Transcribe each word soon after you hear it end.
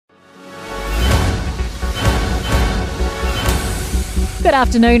Good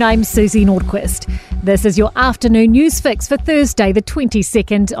afternoon, I'm Susie Nordquist. This is your afternoon news fix for Thursday, the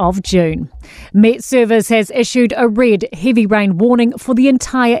 22nd of June. Met Service has issued a red heavy rain warning for the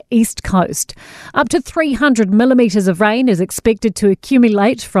entire east coast. Up to 300 millimetres of rain is expected to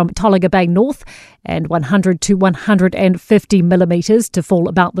accumulate from Tolaga Bay north and 100 to 150 millimetres to fall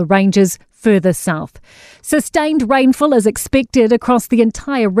about the ranges further south. Sustained rainfall is expected across the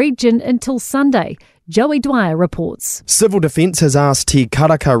entire region until Sunday. Joey Dwyer reports. Civil Defence has asked Te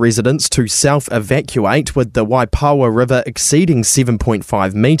Karaka residents to self-evacuate with the Waipawa River exceeding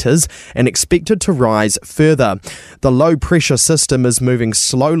 7.5 metres and expected to rise further. The low-pressure system is moving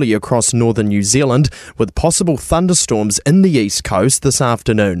slowly across northern New Zealand with possible thunderstorms in the east coast this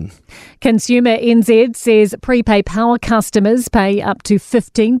afternoon. Consumer NZ says prepay power customers pay up to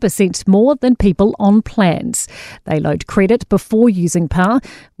 15% more than people on plans. They load credit before using power,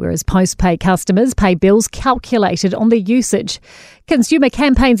 whereas post-pay customers pay bills calculated on their usage. Consumer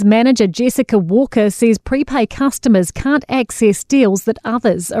Campaigns Manager Jessica Walker says prepay customers can't access deals that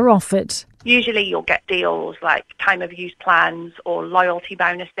others are offered. Usually you'll get deals like time of use plans or loyalty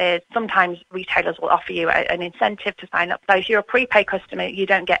bonuses. Sometimes retailers will offer you an incentive to sign up. So if you're a prepaid customer, you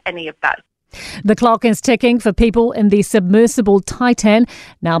don't get any of that. The clock is ticking for people in the submersible Titan,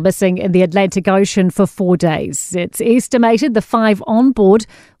 now missing in the Atlantic Ocean for 4 days. It's estimated the 5 on board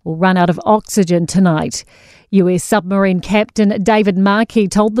will run out of oxygen tonight. US submarine captain David Markey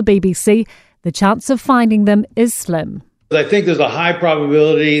told the BBC the chance of finding them is slim. I think there's a high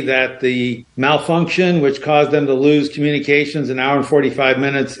probability that the malfunction, which caused them to lose communications an hour and 45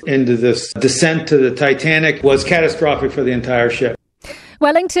 minutes into this descent to the Titanic, was catastrophic for the entire ship.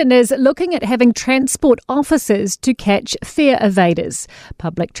 Wellington is looking at having transport officers to catch fare evaders.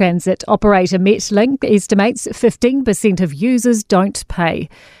 Public transit operator Metlink estimates 15% of users don't pay.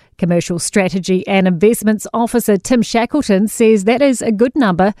 Commercial Strategy and Investments Officer Tim Shackleton says that is a good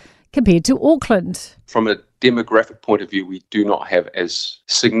number compared to Auckland. From a demographic point of view, we do not have as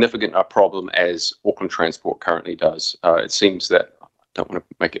significant a problem as Auckland Transport currently does. It seems that, I don't want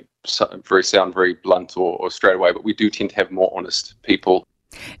to make it sound very blunt or straight away, but we do tend to have more honest people.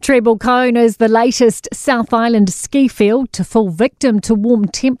 Treble Cone is the latest South Island ski field to fall victim to warm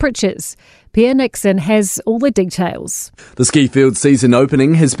temperatures. Pierre Nixon has all the details. The ski field season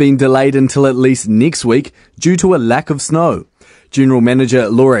opening has been delayed until at least next week due to a lack of snow. General Manager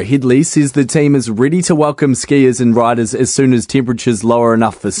Laura Headley says the team is ready to welcome skiers and riders as soon as temperatures lower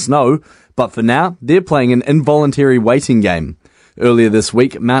enough for snow, but for now, they're playing an involuntary waiting game. Earlier this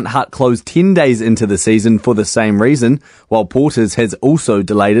week, Mount Hutt closed 10 days into the season for the same reason, while Porters has also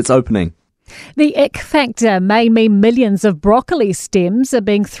delayed its opening. The ick factor may mean millions of broccoli stems are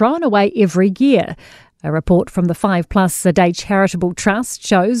being thrown away every year. A report from the 5+ a Day Charitable Trust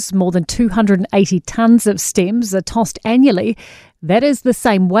shows more than 280 tonnes of stems are tossed annually. That is the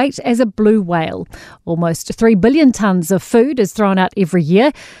same weight as a blue whale. Almost 3 billion tonnes of food is thrown out every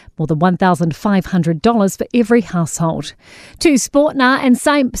year, more than $1,500 for every household. To sport now, and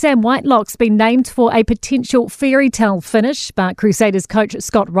Sam Whitelock's been named for a potential fairy tale finish, but Crusaders coach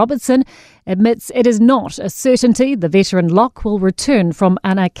Scott Robertson admits it is not a certainty the veteran lock will return from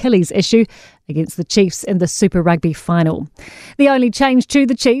an Achilles issue against the Chiefs in the Super Rugby final. The only change to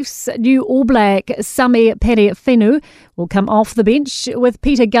the Chiefs, new All Black Sami Perefenu will come off the bench, with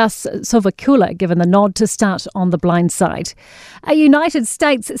Peter Gus Sovakula given the nod to start on the blind side. A United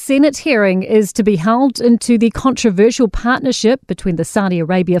States Senate hearing is to be held into the controversial partnership between the Saudi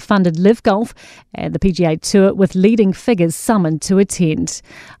Arabia-funded Live Golf and the PGA Tour, with leading figures summoned to attend.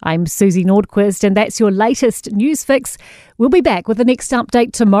 I'm Susie Nordquist, and that's your latest news fix. We'll be back with the next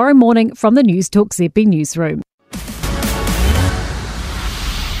update tomorrow morning from the News Talk ZB newsroom.